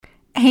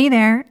Hey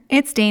there,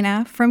 it's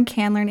Dana from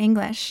Can Learn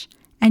English,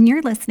 and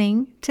you're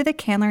listening to the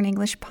Can Learn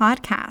English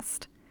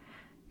podcast.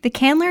 The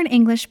Can Learn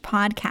English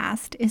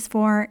podcast is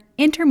for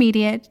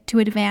intermediate to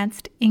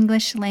advanced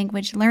English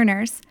language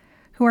learners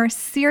who are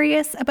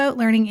serious about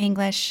learning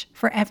English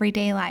for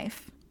everyday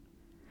life.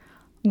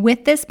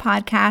 With this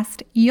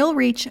podcast, you'll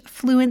reach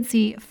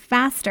fluency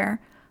faster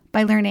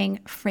by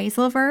learning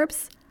phrasal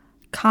verbs,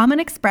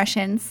 common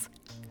expressions,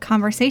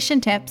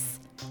 conversation tips,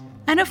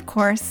 and of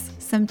course,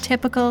 some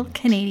typical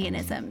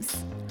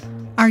Canadianisms.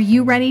 Are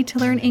you ready to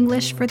learn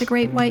English for the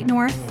Great White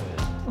North?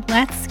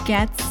 Let's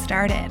get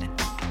started.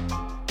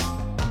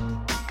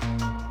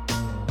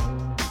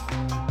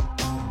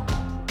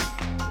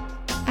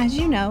 As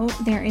you know,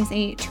 there is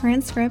a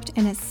transcript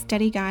and a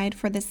study guide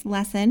for this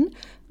lesson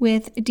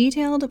with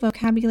detailed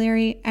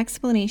vocabulary,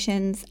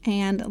 explanations,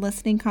 and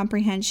listening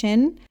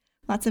comprehension.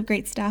 Lots of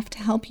great stuff to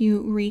help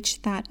you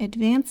reach that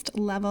advanced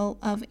level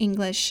of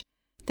English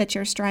that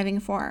you're striving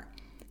for.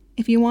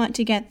 If you want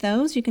to get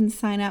those, you can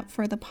sign up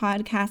for the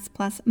Podcast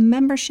Plus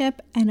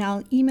membership and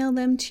I'll email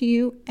them to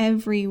you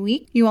every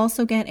week. You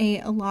also get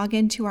a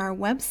login to our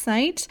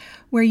website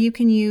where you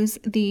can use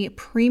the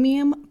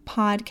Premium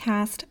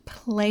Podcast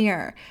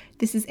Player.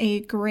 This is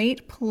a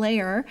great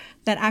player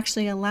that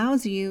actually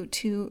allows you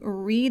to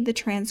read the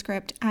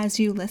transcript as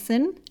you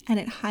listen and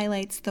it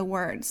highlights the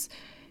words.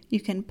 You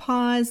can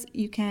pause,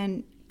 you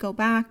can go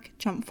back,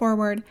 jump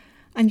forward,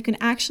 and you can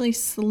actually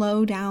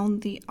slow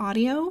down the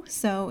audio.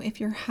 So if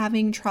you're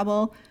having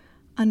trouble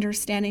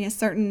understanding a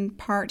certain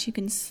part, you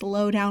can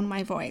slow down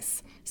my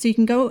voice. So you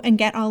can go and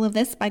get all of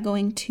this by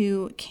going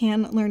to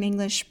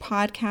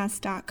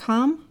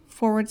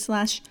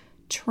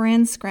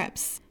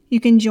canlearnenglishpodcast.com/transcripts. You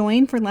can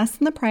join for less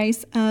than the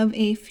price of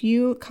a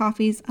few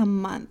coffees a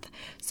month.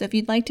 So if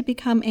you'd like to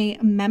become a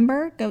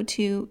member, go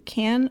to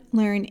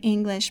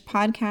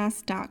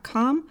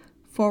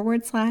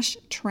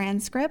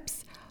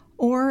canlearnenglishpodcast.com/transcripts.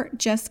 Or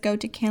just go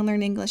to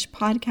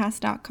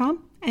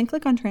canlearnenglishpodcast.com and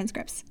click on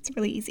transcripts. It's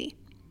really easy.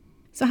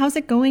 So how's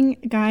it going,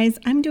 guys?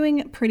 I'm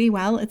doing pretty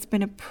well. It's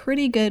been a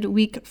pretty good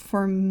week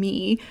for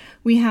me.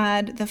 We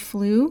had the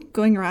flu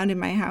going around in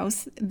my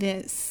house,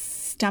 the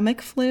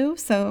stomach flu.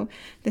 So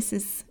this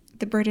is,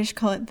 the British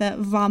call it the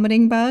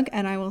vomiting bug,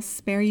 and I will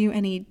spare you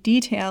any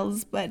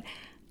details, but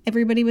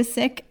everybody was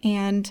sick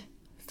and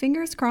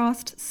fingers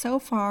crossed, so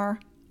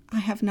far, I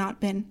have not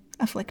been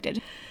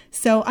afflicted.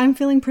 So I'm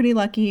feeling pretty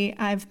lucky.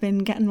 I've been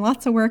getting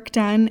lots of work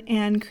done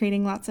and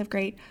creating lots of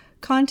great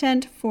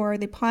content for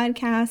the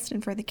podcast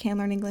and for the Can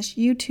Learn English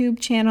YouTube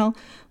channel.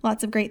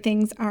 Lots of great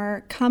things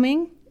are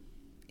coming.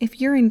 If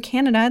you're in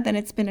Canada, then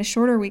it's been a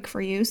shorter week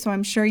for you, so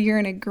I'm sure you're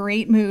in a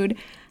great mood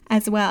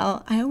as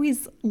well. I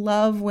always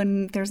love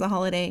when there's a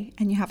holiday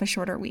and you have a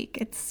shorter week.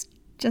 It's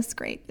just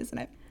great, isn't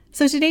it?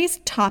 So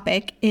today's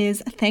topic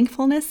is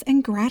thankfulness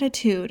and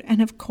gratitude.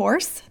 And of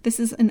course, this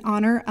is in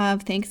honor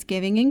of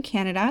Thanksgiving in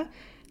Canada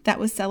that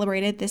was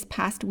celebrated this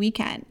past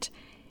weekend.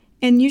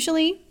 And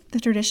usually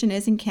the tradition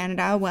is in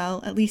Canada,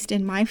 well, at least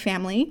in my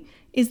family,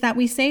 is that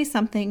we say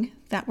something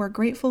that we're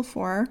grateful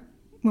for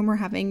when we're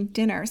having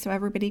dinner. So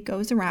everybody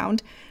goes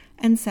around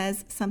and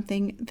says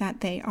something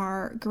that they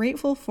are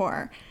grateful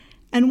for.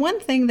 And one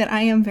thing that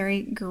I am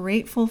very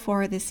grateful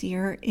for this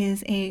year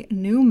is a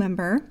new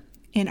member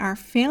in our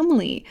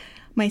family.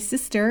 My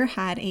sister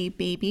had a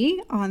baby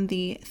on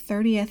the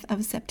 30th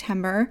of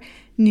September,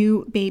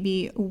 new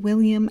baby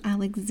William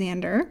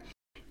Alexander.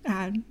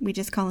 We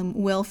just call him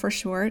Will for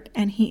short,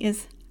 and he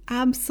is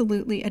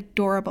absolutely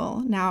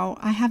adorable. Now,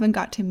 I haven't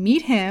got to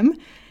meet him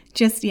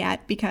just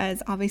yet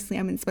because obviously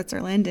I'm in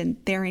Switzerland and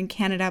they're in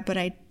Canada, but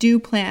I do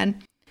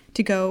plan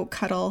to go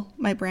cuddle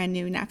my brand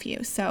new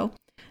nephew. So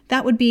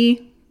that would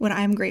be what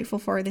I'm grateful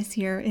for this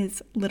year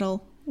is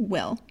little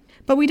Will.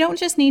 But we don't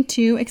just need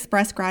to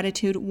express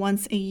gratitude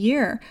once a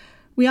year.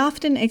 We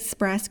often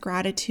express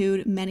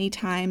gratitude many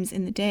times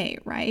in the day,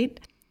 right?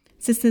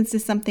 So since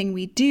it's something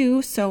we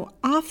do so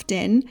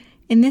often,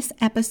 in this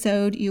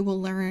episode, you will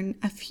learn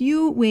a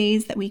few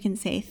ways that we can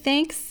say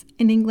thanks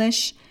in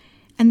English,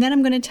 and then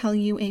I'm going to tell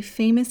you a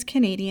famous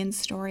Canadian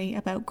story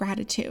about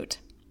gratitude.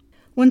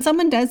 When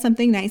someone does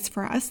something nice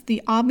for us,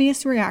 the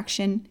obvious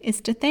reaction is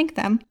to thank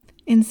them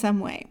in some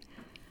way.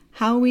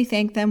 How we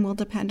thank them will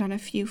depend on a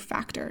few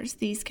factors.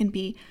 These can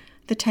be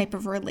the type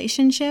of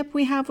relationship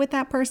we have with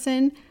that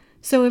person.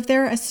 So if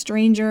they're a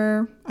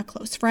stranger, a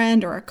close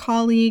friend, or a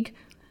colleague,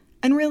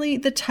 and really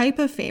the type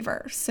of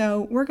favor.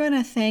 So we're going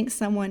to thank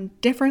someone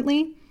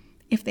differently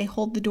if they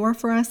hold the door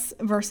for us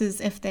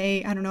versus if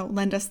they,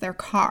 lend us their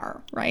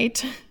car,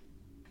 right?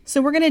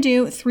 So we're going to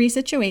do 3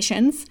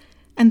 situations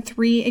and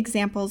 3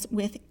 examples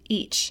with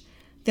each.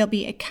 There'll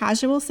be a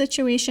casual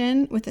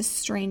situation with a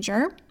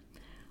stranger,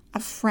 a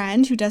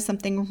friend who does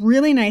something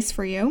really nice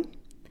for you,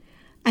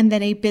 and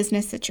then a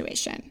business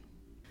situation.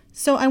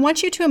 So I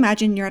want you to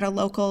imagine you're at a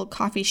local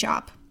coffee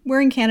shop.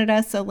 We're in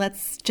Canada, so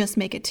let's just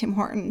make it Tim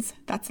Hortons.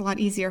 That's a lot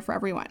easier for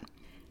everyone.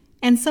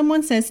 And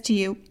someone says to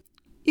you,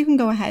 you can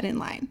go ahead in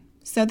line.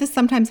 So this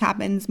sometimes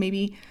happens.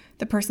 Maybe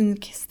the person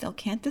still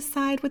can't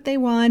decide what they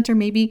want, or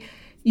maybe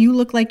you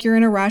look like you're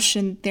in a rush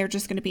and they're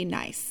just going to be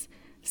nice.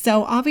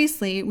 So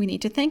obviously we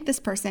need to thank this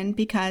person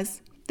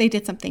because they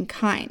did something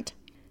kind.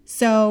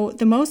 So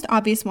the most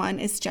obvious one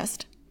is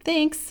just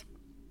thanks.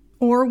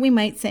 Or we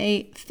might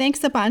say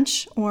thanks a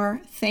bunch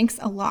or thanks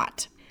a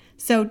lot.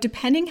 So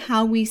depending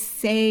how we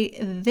say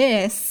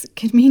this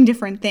can mean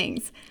different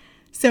things.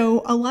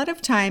 So a lot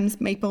of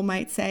times Maple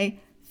might say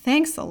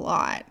thanks a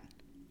lot.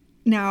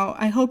 Now,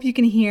 I hope you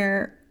can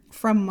hear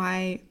from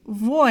my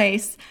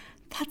voice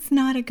that's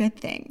not a good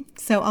thing.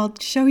 So I'll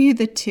show you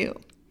the two.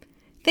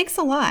 Thanks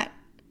a lot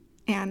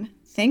and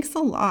thanks a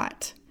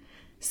lot.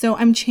 So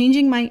I'm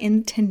changing my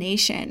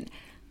intonation.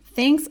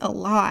 Thanks a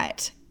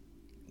lot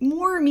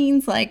more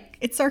means like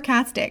it's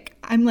sarcastic.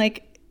 I'm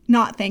like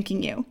not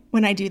thanking you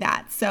when I do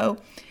that. So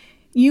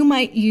you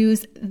might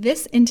use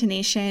this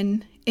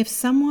intonation if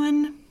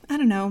someone, I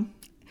don't know,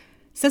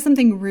 says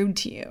something rude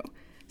to you.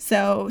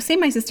 So say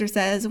my sister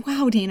says,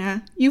 "Wow,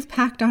 Dana, you've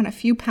packed on a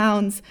few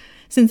pounds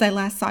since I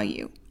last saw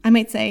you." I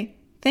might say,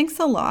 "Thanks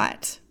a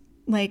lot."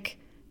 Like,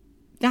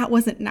 that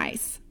wasn't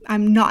nice.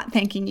 I'm not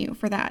thanking you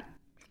for that.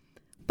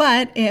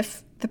 But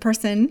if the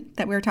person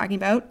that we were talking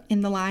about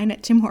in the line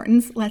at Tim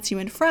Hortons lets you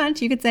in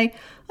front, you could say,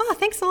 "Oh,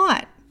 thanks a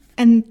lot."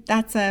 And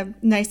that's a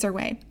nicer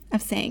way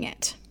of saying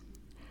it.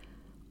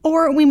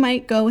 Or we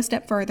might go a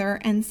step further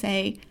and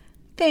say,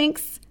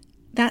 "Thanks,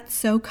 that's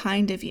so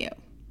kind of you."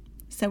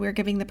 So we're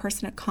giving the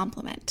person a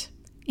compliment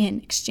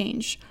in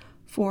exchange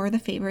for the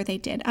favor they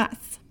did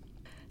us.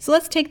 So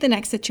let's take the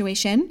next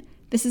situation.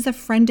 This is a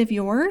friend of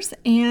yours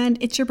and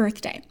it's your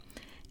birthday.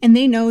 And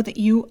they know that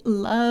you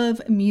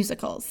love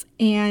musicals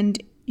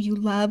and you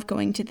love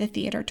going to the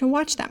theater to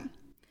watch them.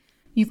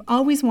 You've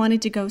always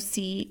wanted to go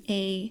see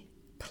a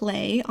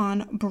play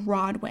on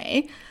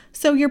Broadway.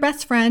 So your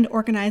best friend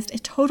organized a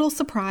total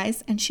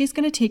surprise and she's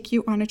going to take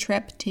you on a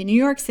trip to New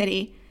York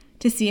City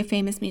to see a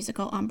famous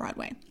musical on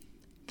Broadway.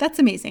 That's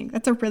amazing.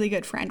 That's a really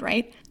good friend,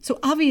 right? So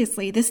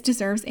obviously this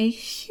deserves a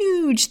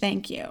huge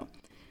thank you.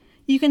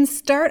 You can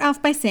start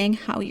off by saying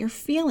how you're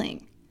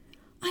feeling.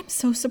 "I'm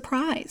so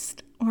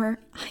surprised," or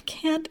 "I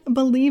can't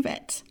believe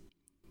it."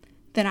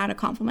 Then add a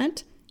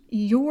compliment.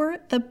 "You're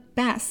the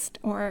best,"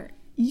 or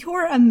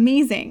 "You're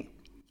amazing."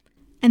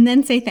 And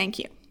then say thank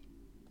you.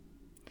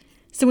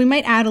 So we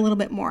might add a little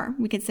bit more.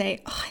 We could say,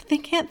 "Oh, I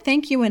can't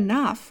thank you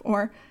enough,"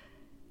 or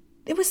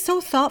 "It was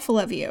so thoughtful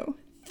of you.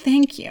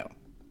 Thank you."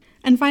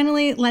 And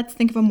finally, let's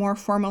think of a more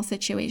formal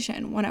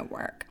situation, one at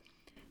work.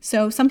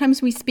 So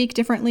sometimes we speak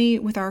differently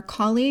with our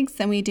colleagues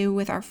than we do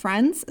with our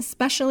friends,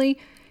 especially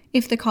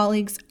if the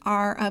colleagues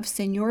are of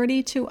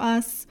seniority to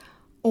us,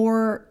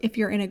 or if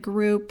you're in a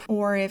group,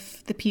 or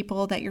if the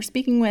people that you're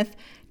speaking with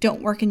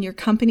don't work in your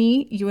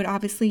company. You would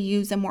obviously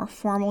use a more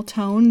formal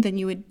tone than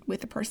you would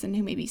with a person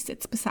who maybe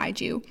sits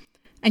beside you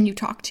and you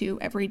talk to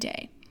every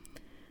day.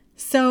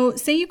 So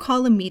say you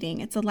call a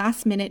meeting. It's a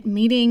last minute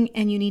meeting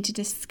and you need to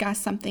discuss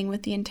something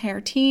with the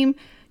entire team.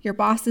 Your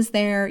boss is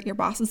there, your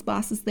boss's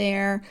boss is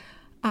there,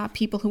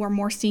 people who are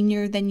more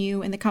senior than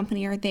you in the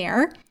company are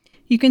there.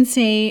 You can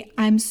say,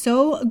 "I'm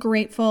so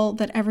grateful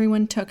that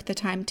everyone took the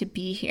time to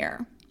be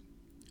here."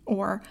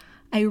 Or,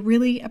 "I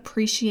really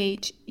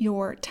appreciate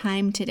your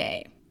time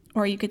today."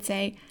 Or you could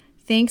say,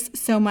 "Thanks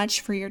so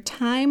much for your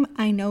time.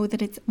 I know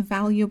that it's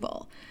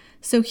valuable."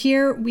 So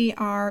here we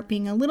are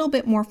being a little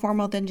bit more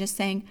formal than just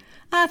saying,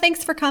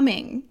 "Thanks for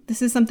coming."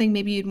 This is something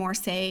maybe you'd more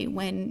say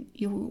when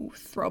you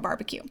throw a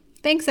barbecue.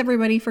 "Thanks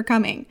everybody for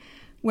coming."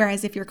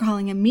 Whereas if you're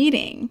calling a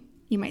meeting,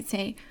 you might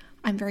say,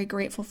 "I'm very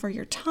grateful for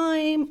your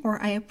time,"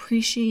 or "I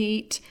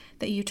appreciate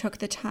that you took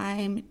the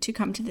time to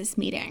come to this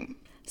meeting."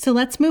 So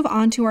let's move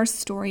on to our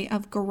story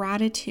of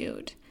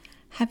gratitude.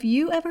 Have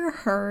you ever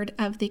heard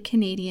of the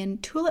Canadian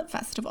Tulip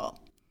Festival?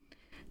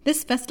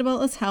 This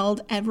festival is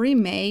held every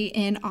May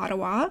in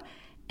Ottawa,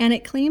 and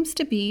it claims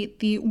to be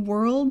the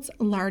world's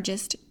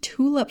largest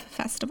tulip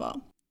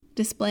festival,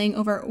 displaying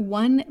over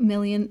 1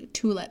 million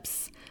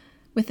tulips,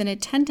 with an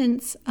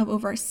attendance of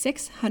over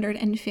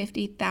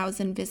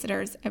 650,000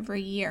 visitors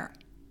every year.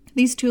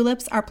 These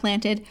tulips are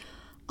planted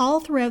all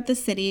throughout the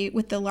city,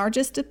 with the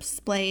largest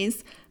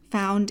displays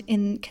found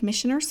in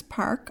Commissioners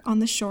Park on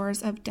the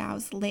shores of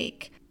Dow's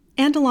Lake,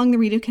 and along the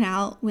Rideau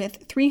Canal,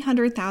 with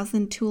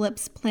 300,000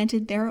 tulips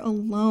planted there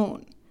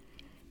alone.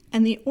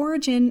 And the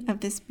origin of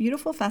this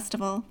beautiful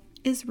festival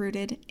is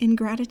rooted in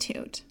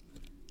gratitude.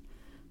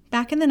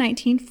 Back in the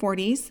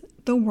 1940s,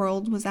 the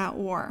world was at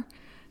war.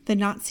 The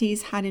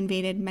Nazis had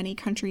invaded many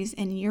countries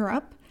in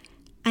Europe,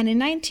 and in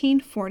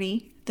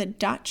 1940, the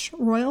Dutch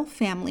royal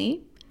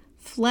family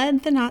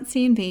fled the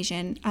Nazi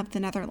invasion of the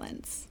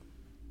Netherlands.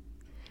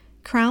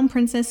 Crown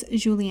Princess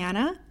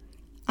Juliana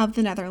of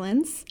the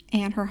Netherlands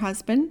and her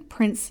husband,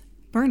 Prince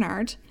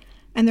Bernhard,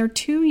 and their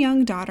two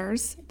young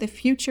daughters, the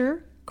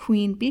future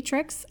Queen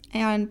Beatrix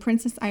and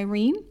Princess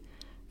Irene,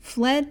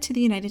 fled to the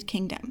United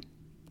Kingdom.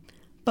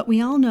 But we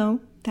all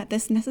know that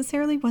this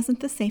necessarily wasn't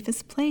the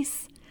safest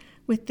place,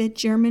 with the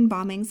German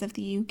bombings of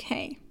the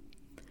UK.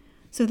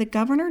 So the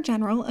Governor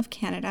General of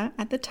Canada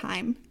at the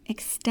time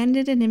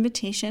extended an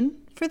invitation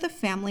for the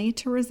family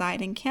to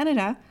reside in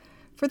Canada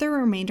for the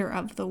remainder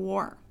of the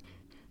war.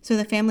 So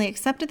the family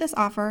accepted this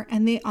offer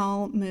and they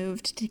all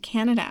moved to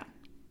Canada.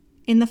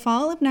 In the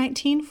fall of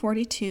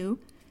 1942,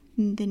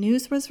 the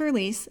news was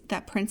released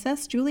that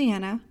Princess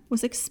Juliana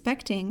was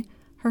expecting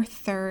her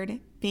third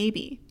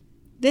baby.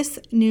 This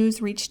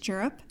news reached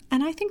Europe,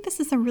 and I think this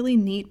is a really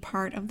neat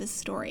part of the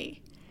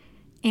story.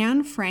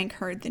 Anne Frank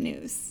heard the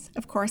news.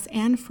 Of course,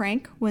 Anne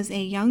Frank was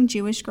a young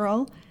Jewish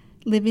girl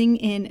living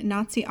in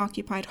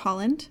Nazi-occupied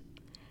Holland,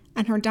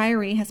 and her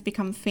diary has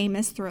become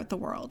famous throughout the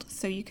world.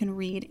 So you can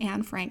read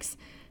Anne Frank's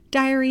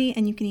diary,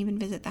 and you can even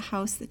visit the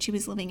house that she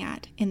was living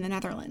at in the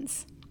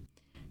Netherlands.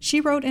 She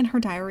wrote in her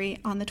diary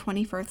on the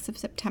 21st of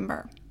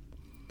September,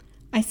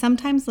 "I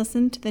sometimes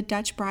listen to the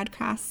Dutch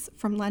broadcasts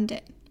from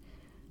London.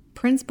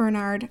 Prince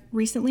Bernhard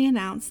recently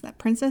announced that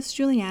Princess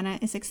Juliana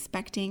is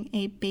expecting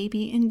a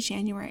baby in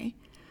January,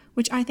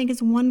 which I think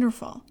is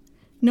wonderful.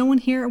 No one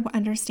here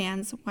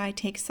understands why I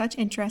take such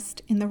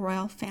interest in the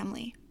royal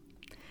family."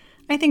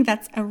 I think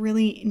that's a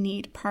really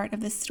neat part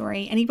of this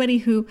story. Anybody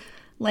who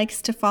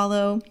likes to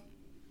follow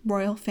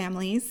royal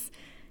families,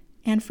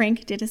 and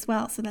Frank did as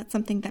well, so that's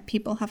something that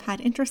people have had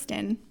interest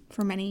in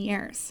for many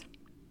years.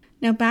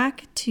 Now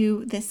back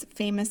to this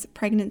famous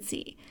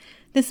pregnancy.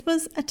 This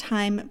was a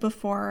time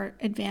before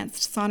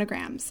advanced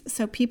sonograms,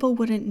 so people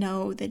wouldn't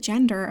know the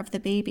gender of the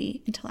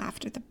baby until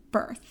after the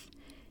birth.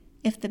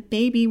 If the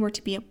baby were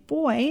to be a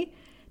boy,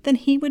 then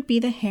he would be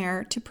the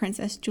heir to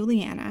Princess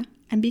Juliana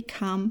and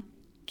become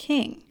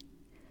king.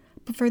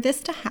 But for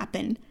this to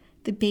happen,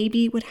 the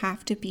baby would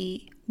have to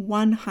be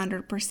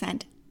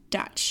 100%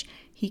 Dutch.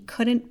 He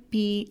couldn't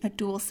be a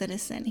dual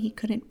citizen. He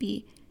couldn't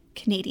be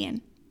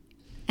Canadian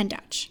and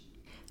Dutch.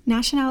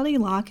 Nationality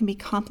law can be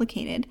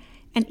complicated,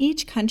 and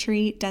each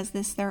country does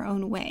this their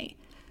own way.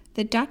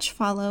 The Dutch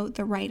follow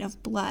the right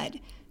of blood,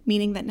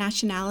 meaning that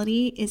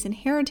nationality is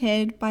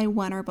inherited by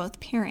one or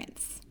both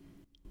parents.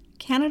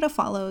 Canada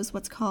follows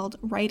what's called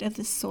right of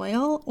the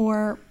soil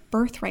or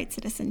birthright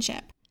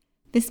citizenship.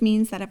 This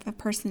means that if a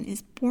person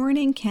is born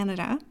in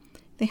Canada,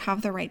 they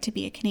have the right to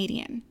be a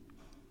Canadian.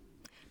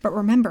 But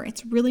remember,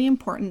 it's really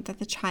important that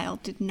the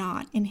child did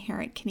not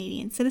inherit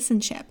Canadian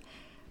citizenship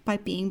by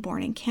being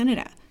born in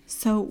Canada.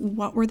 So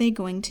what were they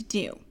going to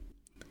do?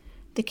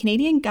 The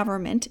Canadian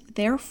government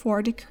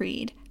therefore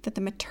decreed that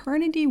the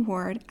maternity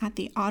ward at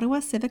the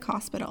Ottawa Civic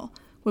Hospital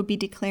would be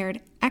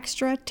declared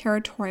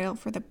extraterritorial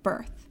for the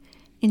birth,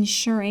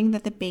 ensuring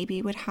that the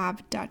baby would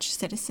have Dutch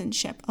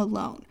citizenship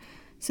alone.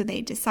 So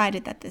they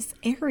decided that this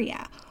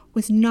area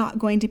was not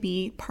going to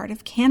be part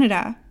of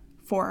Canada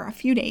for a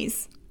few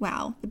days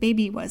while the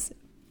baby was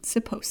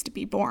supposed to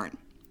be born.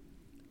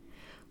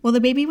 Well,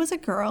 the baby was a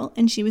girl,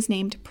 and she was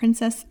named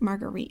Princess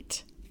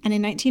Marguerite. And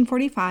in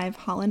 1945,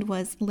 Holland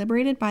was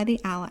liberated by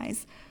the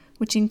Allies,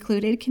 which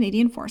included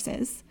Canadian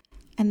forces,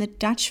 and the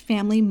Dutch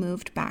family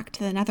moved back to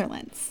the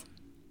Netherlands.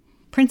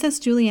 Princess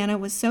Juliana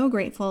was so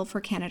grateful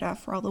for Canada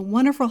for all the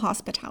wonderful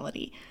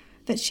hospitality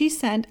that she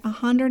sent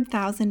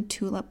 100,000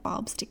 tulip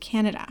bulbs to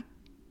Canada.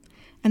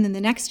 And then the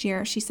next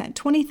year, she sent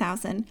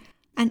 20,000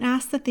 and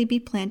asked that they be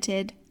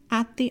planted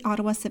at the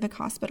Ottawa Civic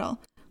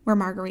Hospital, where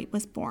Marguerite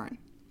was born.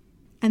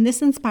 And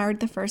this inspired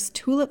the first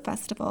Tulip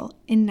Festival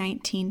in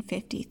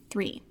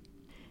 1953.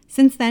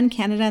 Since then,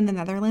 Canada and the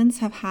Netherlands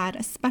have had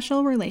a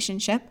special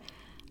relationship,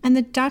 and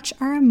the Dutch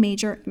are a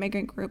major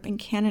immigrant group in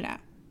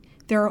Canada.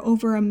 There are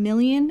over 1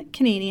 million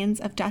Canadians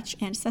of Dutch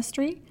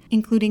ancestry,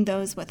 including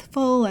those with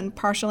full and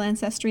partial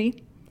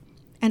ancestry,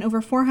 and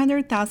over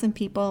 400,000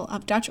 people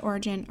of Dutch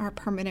origin are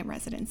permanent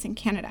residents in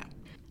Canada.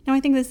 Now, I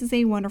think this is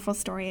a wonderful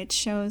story. It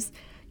shows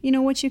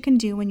what you can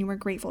do when you are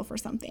grateful for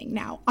something.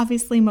 Now,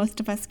 obviously, most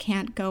of us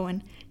can't go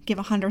and give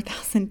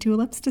 100,000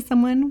 tulips to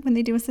someone when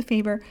they do us a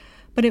favor,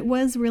 but it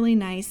was really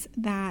nice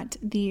that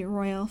the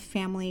royal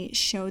family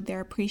showed their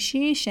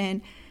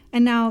appreciation,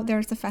 and now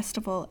there's a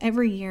festival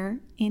every year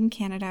in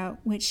Canada,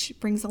 which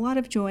brings a lot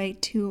of joy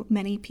to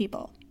many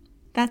people.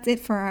 That's it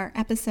for our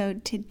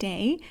episode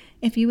today.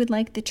 If you would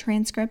like the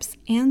transcripts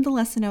and the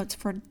lesson notes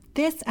for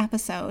this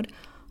episode,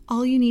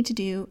 all you need to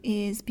do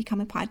is become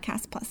a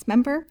Podcast Plus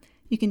member.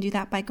 You can do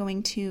that by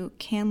going to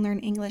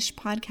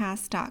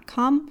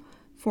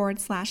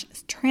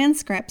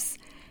canlearnenglishpodcast.com/transcripts.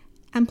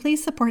 And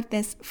please support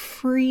this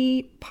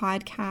free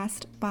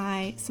podcast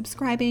by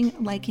subscribing,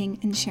 liking,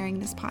 and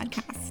sharing this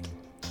podcast.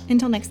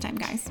 Until next time,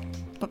 guys.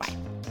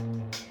 Bye-bye.